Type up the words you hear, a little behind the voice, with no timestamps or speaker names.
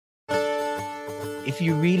if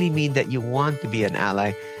you really mean that you want to be an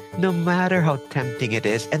ally, no matter how tempting it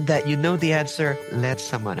is and that you know the answer, let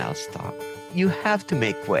someone else talk. You have to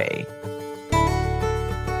make way.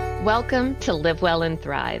 Welcome to Live Well and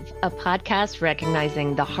Thrive, a podcast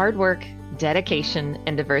recognizing the hard work, dedication,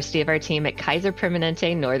 and diversity of our team at Kaiser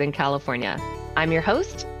Permanente, Northern California. I'm your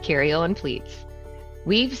host, Carrie Owen Pleats.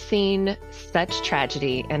 We've seen such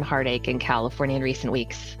tragedy and heartache in California in recent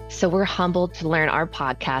weeks, so we're humbled to learn our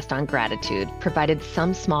podcast on gratitude provided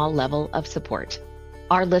some small level of support.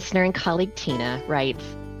 Our listener and colleague Tina writes,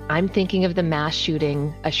 I'm thinking of the mass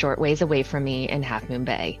shooting a short ways away from me in Half Moon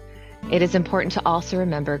Bay. It is important to also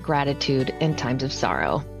remember gratitude in times of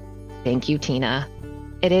sorrow. Thank you, Tina.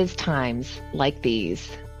 It is times like these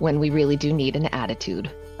when we really do need an attitude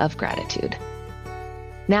of gratitude.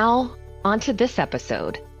 Now, on to this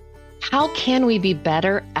episode. How can we be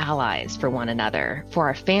better allies for one another, for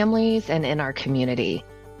our families, and in our community?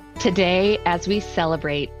 Today, as we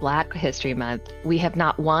celebrate Black History Month, we have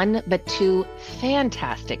not one, but two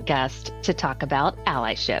fantastic guests to talk about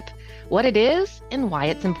allyship, what it is and why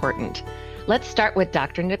it's important. Let's start with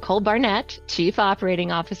Dr. Nicole Barnett, Chief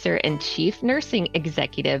Operating Officer and Chief Nursing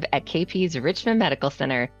Executive at KP's Richmond Medical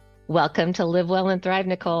Center. Welcome to Live Well and Thrive,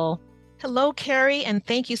 Nicole. Hello, Carrie, and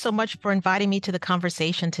thank you so much for inviting me to the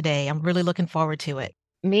conversation today. I'm really looking forward to it.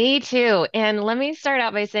 Me too. And let me start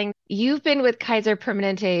out by saying you've been with Kaiser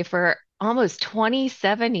Permanente for almost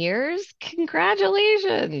 27 years.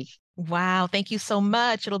 Congratulations. Wow, thank you so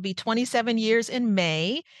much. It'll be 27 years in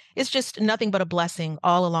May. It's just nothing but a blessing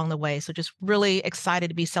all along the way. So just really excited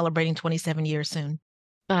to be celebrating 27 years soon.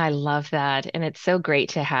 I love that. And it's so great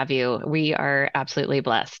to have you. We are absolutely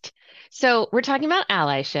blessed. So we're talking about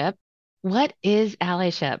allyship. What is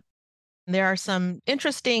allyship? There are some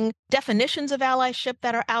interesting definitions of allyship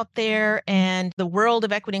that are out there, and the world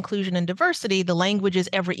of equity, inclusion, and diversity, the language is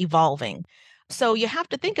ever evolving. So you have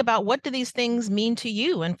to think about, what do these things mean to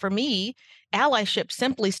you? And for me, allyship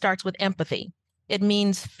simply starts with empathy. It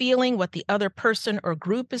means feeling what the other person or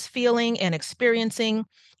group is feeling and experiencing,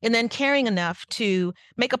 and then caring enough to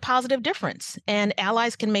make a positive difference. And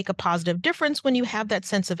allies can make a positive difference when you have that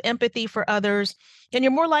sense of empathy for others. And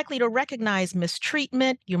you're more likely to recognize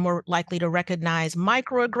mistreatment. You're more likely to recognize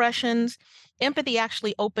microaggressions. Empathy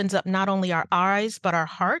actually opens up not only our eyes, but our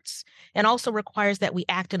hearts, and also requires that we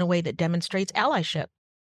act in a way that demonstrates allyship.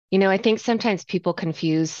 You know, I think sometimes people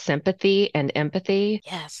confuse sympathy and empathy.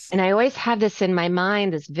 Yes. And I always have this in my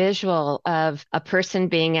mind, this visual of a person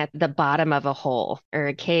being at the bottom of a hole or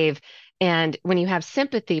a cave. And when you have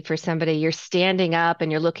sympathy for somebody, you're standing up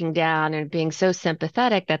and you're looking down and being so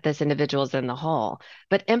sympathetic that this individual's in the hole.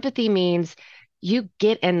 But empathy means you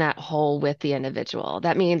get in that hole with the individual.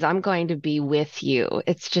 That means I'm going to be with you.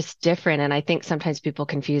 It's just different. And I think sometimes people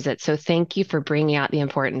confuse it. So thank you for bringing out the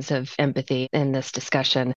importance of empathy in this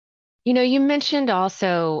discussion. You know, you mentioned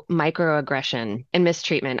also microaggression and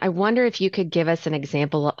mistreatment. I wonder if you could give us an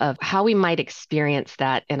example of how we might experience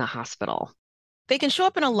that in a hospital. They can show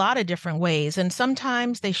up in a lot of different ways, and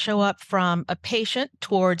sometimes they show up from a patient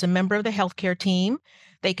towards a member of the healthcare team.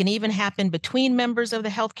 They can even happen between members of the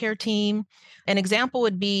healthcare team. An example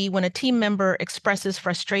would be when a team member expresses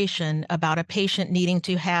frustration about a patient needing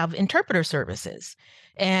to have interpreter services.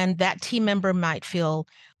 And that team member might feel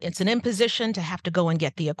it's an imposition to have to go and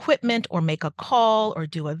get the equipment or make a call or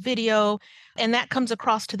do a video. And that comes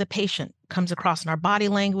across to the patient, comes across in our body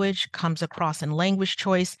language, comes across in language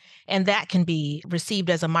choice, and that can be received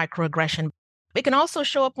as a microaggression. It can also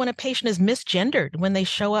show up when a patient is misgendered, when they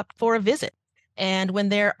show up for a visit, and when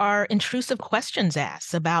there are intrusive questions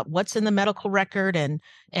asked about what's in the medical record and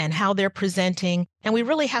how they're presenting. And we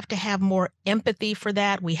really have to have more empathy for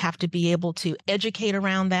that. We have to be able to educate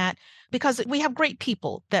around that, because we have great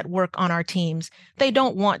people that work on our teams. They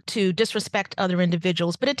don't want to disrespect other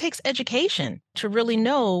individuals, but it takes education to really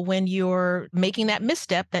know when you're making that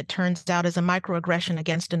misstep that turns out as a microaggression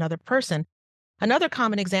against another person. Another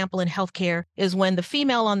common example in healthcare is when the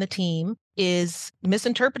female on the team is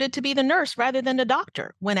misinterpreted to be the nurse rather than the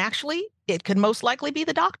doctor, when actually it could most likely be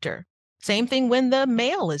the doctor. Same thing when the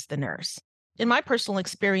male is the nurse. In my personal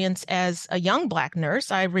experience as a young Black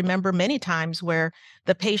nurse, I remember many times where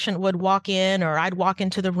the patient would walk in, or I'd walk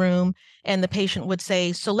into the room and the patient would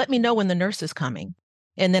say, "So let me know when the nurse is coming."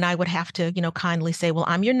 And then I would have to, kindly say, "Well,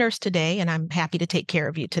 I'm your nurse today and I'm happy to take care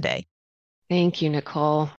of you today." Thank you,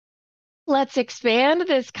 Nicole. Let's expand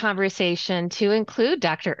this conversation to include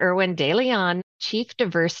Dr. Irwin De Leon, Chief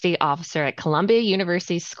Diversity Officer at Columbia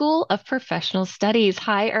University School of Professional Studies.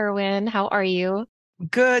 Hi, Irwin. How are you?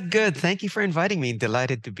 Good, good. Thank you for inviting me.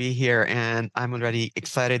 Delighted to be here. And I'm already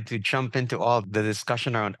excited to jump into all the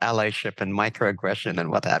discussion around allyship and microaggression and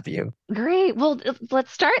what have you. Great. Well,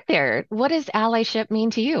 let's start there. What does allyship mean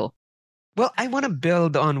to you? Well, I want to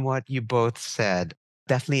build on what you both said.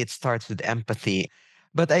 Definitely, it starts with empathy.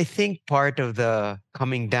 But I think part of the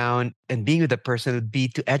coming down and being with a person would be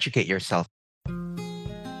to educate yourself.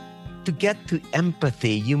 To get to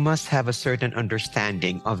empathy, you must have a certain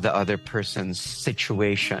understanding of the other person's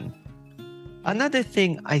situation. Another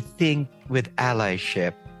thing I think with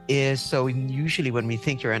allyship is so usually when we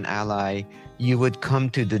think you're an ally, you would come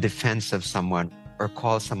to the defense of someone or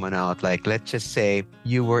call someone out. Like, let's just say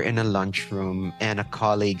you were in a lunchroom and a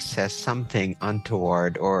colleague says something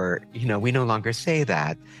untoward, or, we no longer say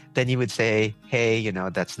that. Then you would say, hey,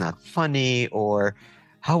 that's not funny, or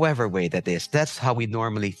however way that is. That's how we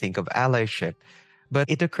normally think of allyship. But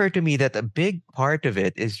it occurred to me that a big part of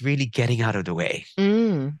it is really getting out of the way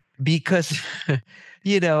Mm. because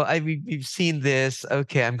we've seen this.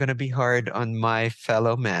 Okay, I'm going to be hard on my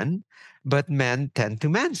fellow men, but men tend to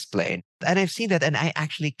mansplain, and I've seen that, and I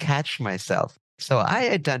actually catch myself. So I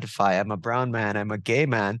identify I'm a brown man, I'm a gay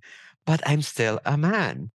man, but I'm still a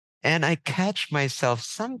man. And I catch myself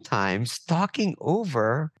sometimes talking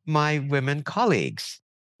over my women colleagues,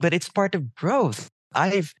 but it's part of growth.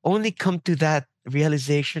 I've only come to that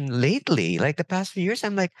realization lately, like the past few years.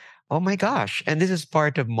 I'm like, oh my gosh. And this is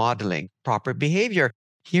part of modeling proper behavior.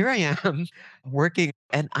 Here I am working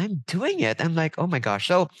and I'm doing it. I'm like, oh my gosh.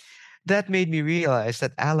 So that made me realize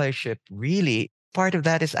that allyship really, part of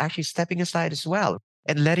that is actually stepping aside as well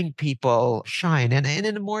and letting people shine. And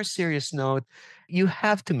in a more serious note, you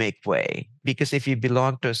have to make way because if you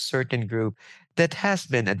belong to a certain group that has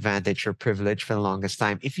been advantaged or privileged for the longest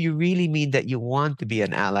time, if you really mean that you want to be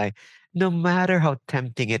an ally, no matter how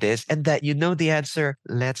tempting it is, and that you know the answer,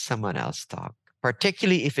 let someone else talk,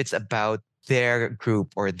 particularly if it's about their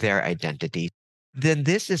group or their identity. Then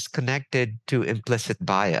this is connected to implicit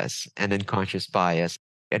bias and unconscious bias.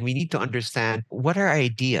 And we need to understand what are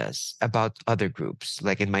ideas about other groups.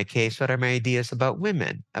 Like in my case, what are my ideas about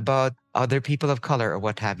women, about other people of color, or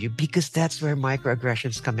what have you, because that's where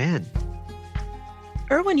microaggressions come in.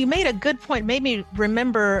 Erwin, you made a good point, made me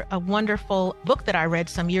remember a wonderful book that I read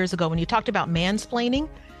some years ago when you talked about mansplaining.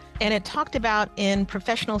 And it talked about in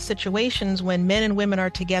professional situations when men and women are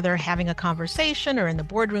together having a conversation or in the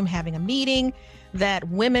boardroom having a meeting, that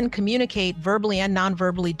women communicate verbally and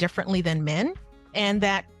non-verbally differently than men. And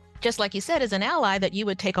that, just like you said, as an ally, that you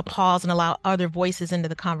would take a pause and allow other voices into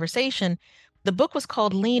the conversation. The book was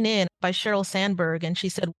called Lean In by Sheryl Sandberg. And she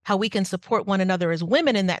said how we can support one another as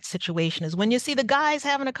women in that situation is when you see the guys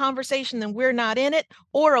having a conversation, then we're not in it,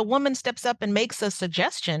 or a woman steps up and makes a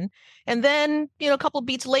suggestion. And then, a couple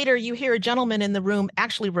beats later, you hear a gentleman in the room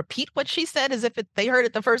actually repeat what she said as if they heard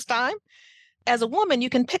it the first time. As a woman, you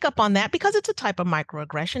can pick up on that because it's a type of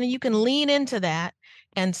microaggression, and you can lean into that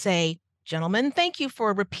and say, gentlemen, thank you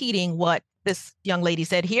for repeating what this young lady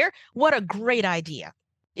said here. What a great idea.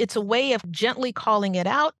 It's a way of gently calling it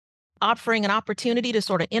out, offering an opportunity to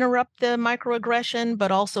sort of interrupt the microaggression,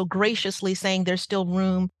 but also graciously saying there's still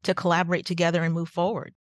room to collaborate together and move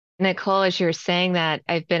forward. Nicole, as you're saying that,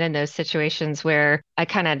 I've been in those situations where I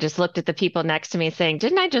kind of just looked at the people next to me saying,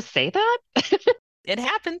 didn't I just say that? It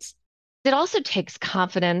happens. It also takes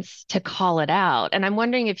confidence to call it out. And I'm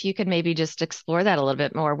wondering if you could maybe just explore that a little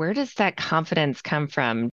bit more. Where does that confidence come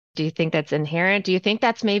from? Do you think that's inherent? Do you think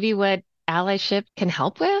that's maybe what allyship can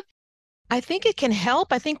help with? I think it can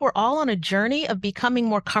help. I think we're all on a journey of becoming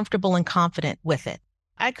more comfortable and confident with it.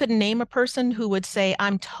 I couldn't name a person who would say,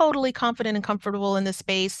 I'm totally confident and comfortable in this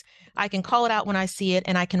space. I can call it out when I see it,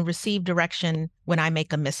 and I can receive direction when I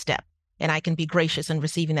make a misstep, and I can be gracious in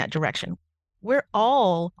receiving that direction. We're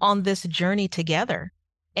all on this journey together,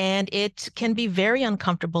 and it can be very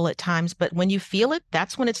uncomfortable at times. But when you feel it,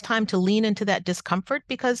 that's when it's time to lean into that discomfort,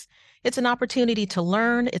 because it's an opportunity to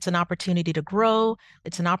learn. It's an opportunity to grow.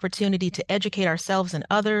 It's an opportunity to educate ourselves and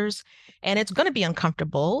others. And it's going to be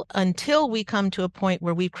uncomfortable until we come to a point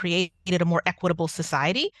where we've created a more equitable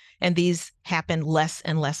society, and these happen less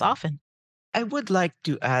and less often. I would like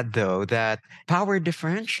to add, though, that power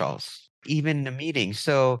differentials, even in a meeting.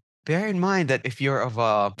 So bear in mind that if you're of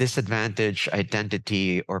a disadvantaged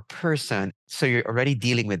identity or person, so you're already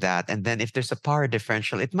dealing with that. And then if there's a power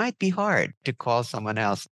differential, it might be hard to call someone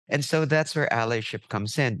else. And so that's where allyship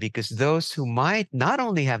comes in, because those who might not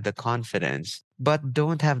only have the confidence, but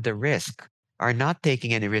don't have the risk, are not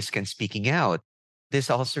taking any risk and speaking out. This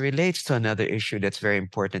also relates to another issue that's very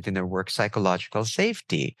important in our work, psychological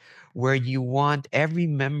safety, where you want every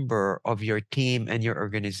member of your team and your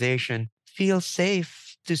organization feel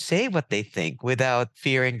safe to say what they think without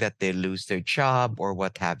fearing that they lose their job or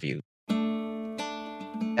what have you.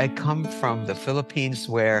 I come from the Philippines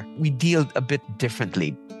where we deal a bit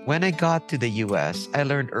differently. When I got to the US, I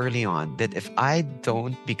learned early on that if I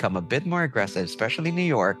don't become a bit more aggressive, especially in New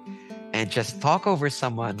York, and just talk over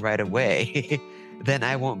someone right away, then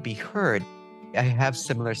I won't be heard. I have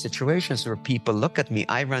similar situations where people look at me,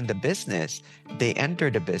 I run the business, they enter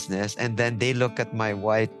the business, and then they look at my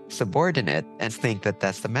white subordinate and think that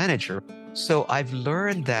that's the manager. So I've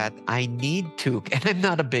learned that I need to, and I'm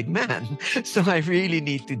not a big man, so I really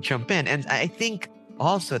need to jump in. And I think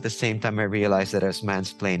also at the same time, I realized that I was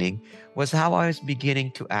mansplaining was how I was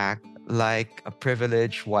beginning to act like a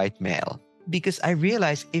privileged white male. Because I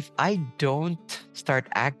realized if I don't start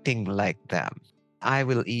acting like them, I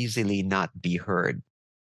will easily not be heard.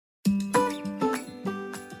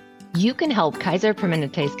 You can help Kaiser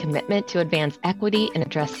Permanente's commitment to advance equity and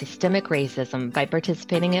address systemic racism by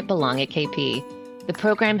participating at Belong at KP. The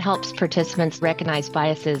program helps participants recognize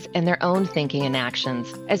biases in their own thinking and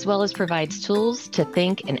actions, as well as provides tools to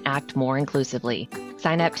think and act more inclusively.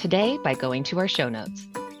 Sign up today by going to our show notes.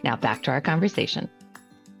 Now back to our conversation.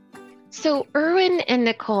 So Erwin and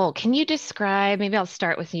Nicole, can you describe, maybe I'll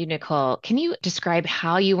start with you, Nicole. Can you describe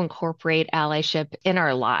how you incorporate allyship in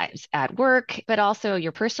our lives at work, but also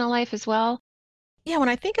your personal life as well? Yeah, when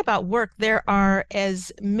I think about work, there are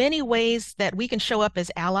as many ways that we can show up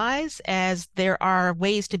as allies as there are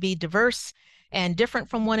ways to be diverse and different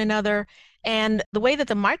from one another. And the way that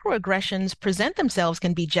the microaggressions present themselves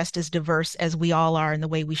can be just as diverse as we all are in the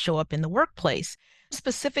way we show up in the workplace.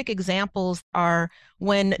 Specific examples are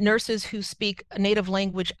when nurses who speak a native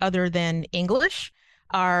language other than English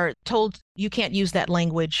are told you can't use that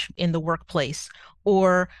language in the workplace,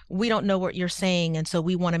 or we don't know what you're saying, and so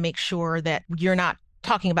we want to make sure that you're not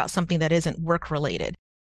talking about something that isn't work related.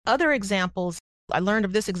 Other examples, I learned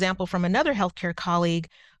of this example from another healthcare colleague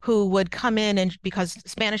who would come in and because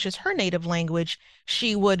Spanish is her native language,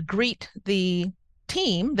 she would greet the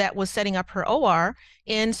team that was setting up her OR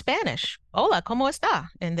in Spanish. Hola, ¿cómo está?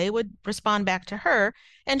 And they would respond back to her,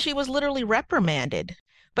 and she was literally reprimanded.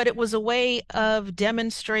 But it was a way of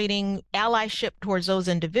demonstrating allyship towards those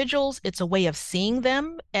individuals. It's a way of seeing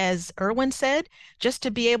them, as Erwin said, just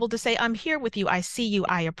to be able to say, I'm here with you, I see you,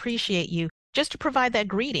 I appreciate you. Just to provide that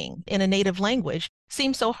greeting in a native language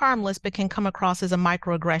seems so harmless, but can come across as a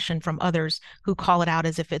microaggression from others who call it out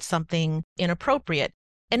as if it's something inappropriate.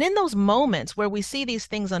 And in those moments where we see these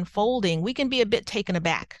things unfolding, we can be a bit taken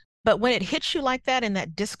aback. But when it hits you like that and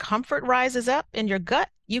that discomfort rises up in your gut,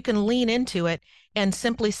 you can lean into it and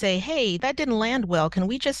simply say, hey, that didn't land well. Can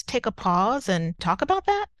we just take a pause and talk about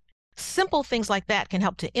that? Simple things like that can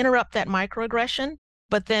help to interrupt that microaggression,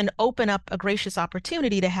 but then open up a gracious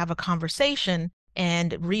opportunity to have a conversation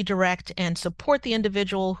and redirect and support the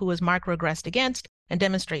individual who is microaggressed against and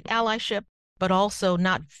demonstrate allyship, but also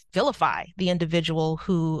not vilify the individual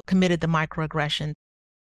who committed the microaggression.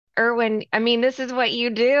 Erwin, I mean, this is what you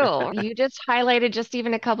do. You just highlighted just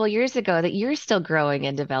even a couple of years ago that you're still growing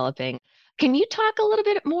and developing. Can you talk a little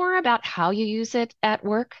bit more about how you use it at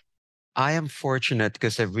work? I am fortunate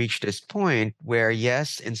because I've reached this point where,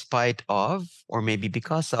 yes, in spite of, or maybe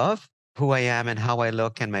because of who I am and how I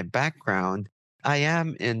look and my background, I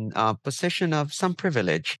am in a position of some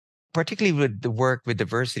privilege, particularly with the work, with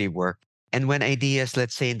diversity work. And when ideas,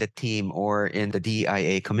 let's say in the team or in the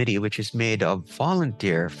DIA committee, which is made of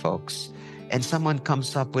volunteer folks, and someone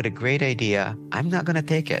comes up with a great idea, I'm not going to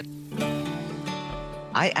take it.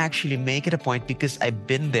 I actually make it a point because I've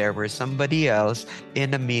been there where somebody else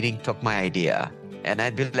in a meeting took my idea. And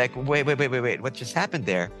I'd be like, wait, what just happened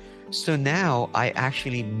there? So now I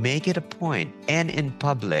actually make it a point and in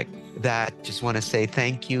public that just want to say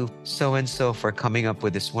thank you so-and-so for coming up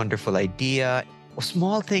with this wonderful idea.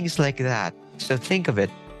 Small things like that. So think of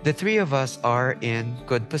it. The three of us are in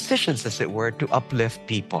good positions, as it were, to uplift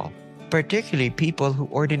people, particularly people who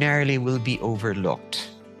ordinarily will be overlooked.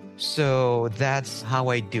 So that's how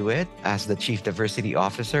I do it as the Chief Diversity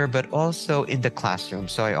Officer, but also in the classroom.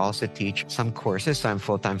 So I also teach some courses. So I'm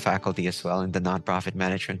full-time faculty as well in the nonprofit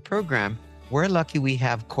management program. We're lucky we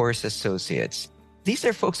have course associates. These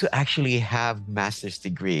are folks who actually have master's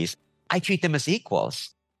degrees. I treat them as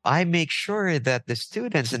equals. I make sure that the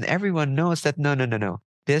students and everyone knows that no.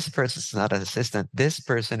 This person is not an assistant. This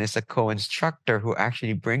person is a co-instructor who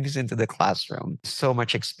actually brings into the classroom so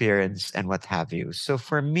much experience and what have you. So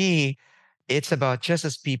for me, it's about just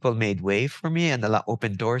as people made way for me and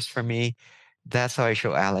open doors for me, that's how I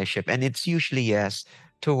show allyship. And it's usually, yes,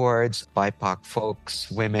 towards BIPOC folks,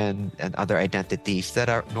 women, and other identities that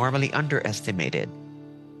are normally underestimated.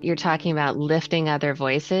 You're talking about lifting other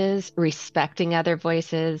voices, respecting other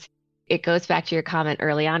voices. It goes back to your comment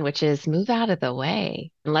early on, which is move out of the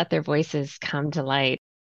way and let their voices come to light.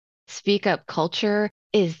 Speak up culture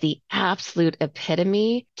is the absolute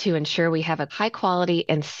epitome to ensure we have a high quality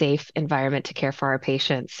and safe environment to care for our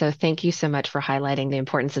patients. So thank you so much for highlighting the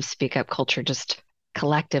importance of speak up culture just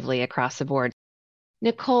collectively across the board.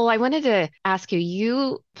 Nicole, I wanted to ask you,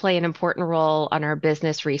 you play an important role on our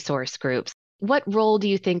business resource groups. What role do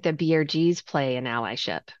you think the BRGs play in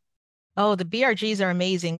allyship? Oh, the BRGs are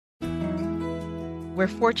amazing. We're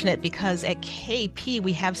fortunate because at KP,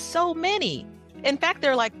 we have so many. In fact,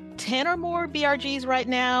 there are like 10 or more BRGs right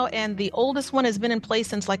now, and the oldest one has been in place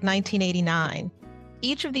since like 1989.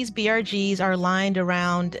 Each of these BRGs are aligned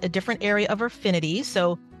around a different area of affinity,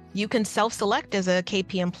 so you can self-select as a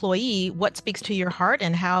KP employee what speaks to your heart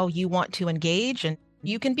and how you want to engage, and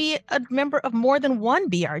you can be a member of more than one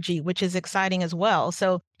BRG, which is exciting as well.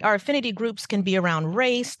 So our affinity groups can be around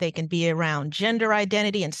race, they can be around gender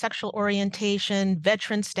identity and sexual orientation,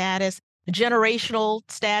 veteran status, generational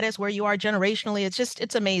status, where you are generationally.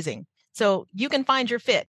 It's amazing. So you can find your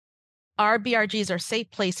fit. Our BRGs are safe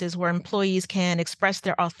places where employees can express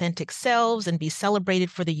their authentic selves and be celebrated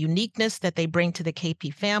for the uniqueness that they bring to the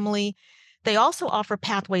KP family. They also offer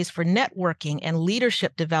pathways for networking and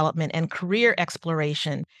leadership development and career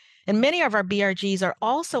exploration. And many of our BRGs are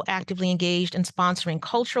also actively engaged in sponsoring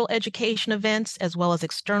cultural education events, as well as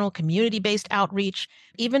external community-based outreach,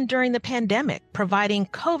 even during the pandemic, providing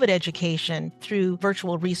COVID education through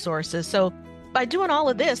virtual resources. So by doing all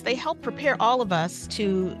of this, they help prepare all of us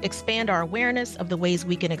to expand our awareness of the ways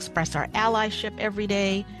we can express our allyship every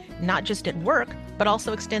day, not just at work, but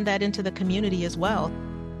also extend that into the community as well.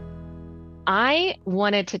 I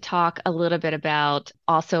wanted to talk a little bit about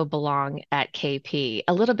Also Belong at KP,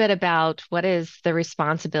 a little bit about what is the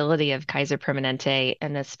responsibility of Kaiser Permanente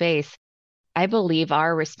in this space. I believe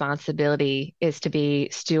our responsibility is to be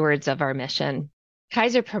stewards of our mission.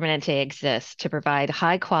 Kaiser Permanente exists to provide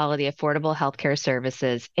high quality, affordable healthcare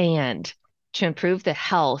services and to improve the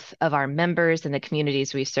health of our members and the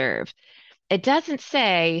communities we serve. It doesn't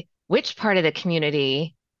say which part of the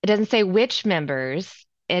community, it doesn't say which members.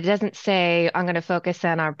 It doesn't say, I'm going to focus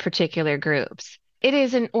on our particular groups. It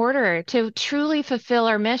is in order to truly fulfill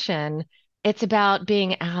our mission. It's about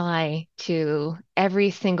being ally to every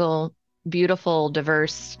single beautiful,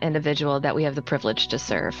 diverse individual that we have the privilege to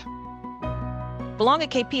serve. Belong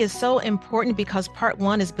at KP is so important because part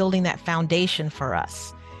one is building that foundation for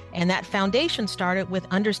us. And that foundation started with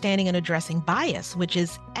understanding and addressing bias, which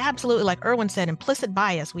is absolutely, like Erwin said, implicit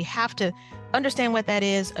bias. We have to understand what that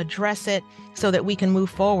is, address it so that we can move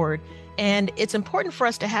forward. And it's important for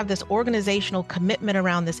us to have this organizational commitment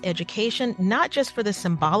around this education, not just for the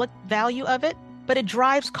symbolic value of it, but it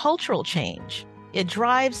drives cultural change. It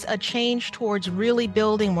drives a change towards really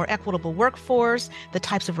building a more equitable workforce, the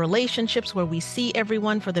types of relationships where we see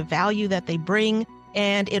everyone for the value that they bring.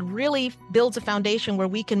 And it really builds a foundation where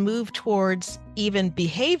we can move towards even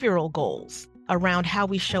behavioral goals around how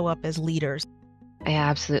we show up as leaders. I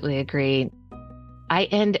absolutely agree. I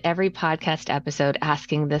end every podcast episode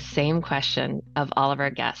asking the same question of all of our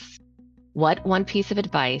guests. What one piece of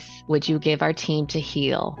advice would you give our team to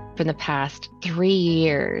heal from the past 3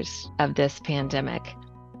 years of this pandemic?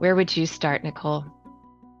 Where would you start, Nicole?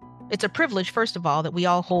 It's a privilege, first of all, that we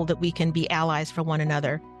all hold that we can be allies for one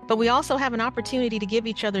another. But we also have an opportunity to give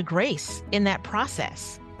each other grace in that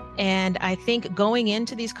process. And I think going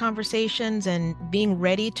into these conversations and being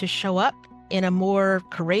ready to show up in a more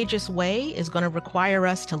courageous way is going to require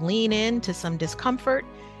us to lean into some discomfort,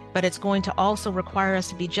 but it's going to also require us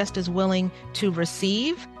to be just as willing to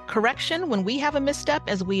receive correction when we have a misstep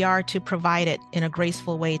as we are to provide it in a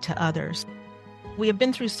graceful way to others. We have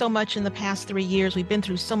been through so much in the past 3 years. We've been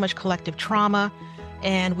through so much collective trauma.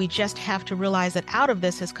 And we just have to realize that out of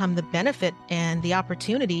this has come the benefit and the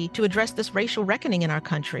opportunity to address this racial reckoning in our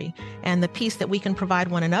country. And the peace that we can provide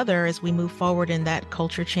one another as we move forward in that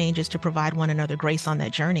culture change is to provide one another grace on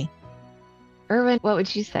that journey. Erwin, what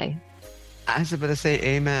would you say? I was about to say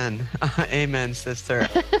amen. Amen, sister.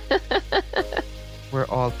 We're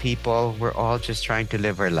all people. We're all just trying to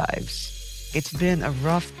live our lives. It's been a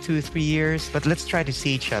rough 2-3 years, but let's try to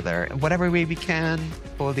see each other. In whatever way we can,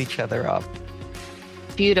 hold each other up.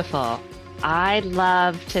 Beautiful. I'd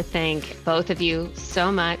love to thank both of you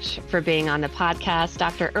so much for being on the podcast.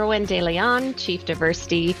 Dr. Erwin De Leon, Chief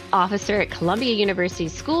Diversity Officer at Columbia University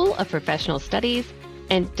School of Professional Studies,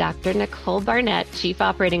 and Dr. Nicole Barnett, Chief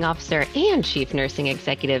Operating Officer and Chief Nursing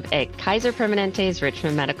Executive at Kaiser Permanente's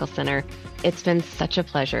Richmond Medical Center. It's been such a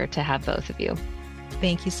pleasure to have both of you.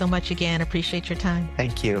 Thank you so much again. Appreciate your time.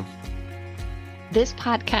 Thank you. This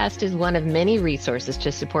podcast is one of many resources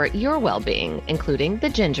to support your well-being, including the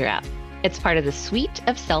Ginger app. It's part of the suite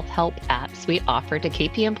of self-help apps we offer to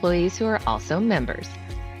KP employees who are also members.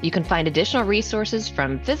 You can find additional resources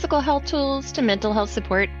from physical health tools to mental health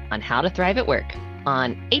support on how to thrive at work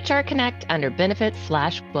on HR Connect under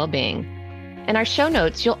benefits/wellbeing. In our show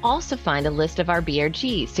notes, you'll also find a list of our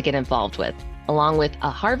BRGs to get involved with, along with a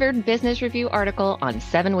Harvard Business Review article on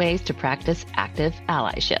 7 ways to practice active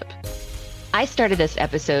allyship. I started this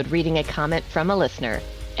episode reading a comment from a listener,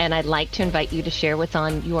 and I'd like to invite you to share what's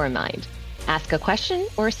on your mind. Ask a question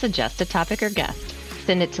or suggest a topic or guest.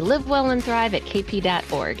 Send it to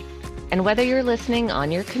livewellandthrive@kp.org. And whether you're listening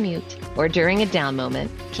on your commute or during a down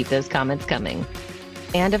moment, keep those comments coming.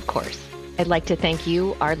 And of course, I'd like to thank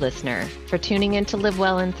you, our listener, for tuning in to Live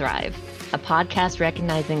Well and Thrive, a podcast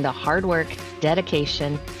recognizing the hard work,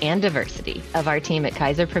 dedication, and diversity of our team at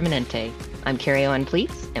Kaiser Permanente. I'm Carrie Owen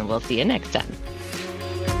Pleats, and we'll see you next time.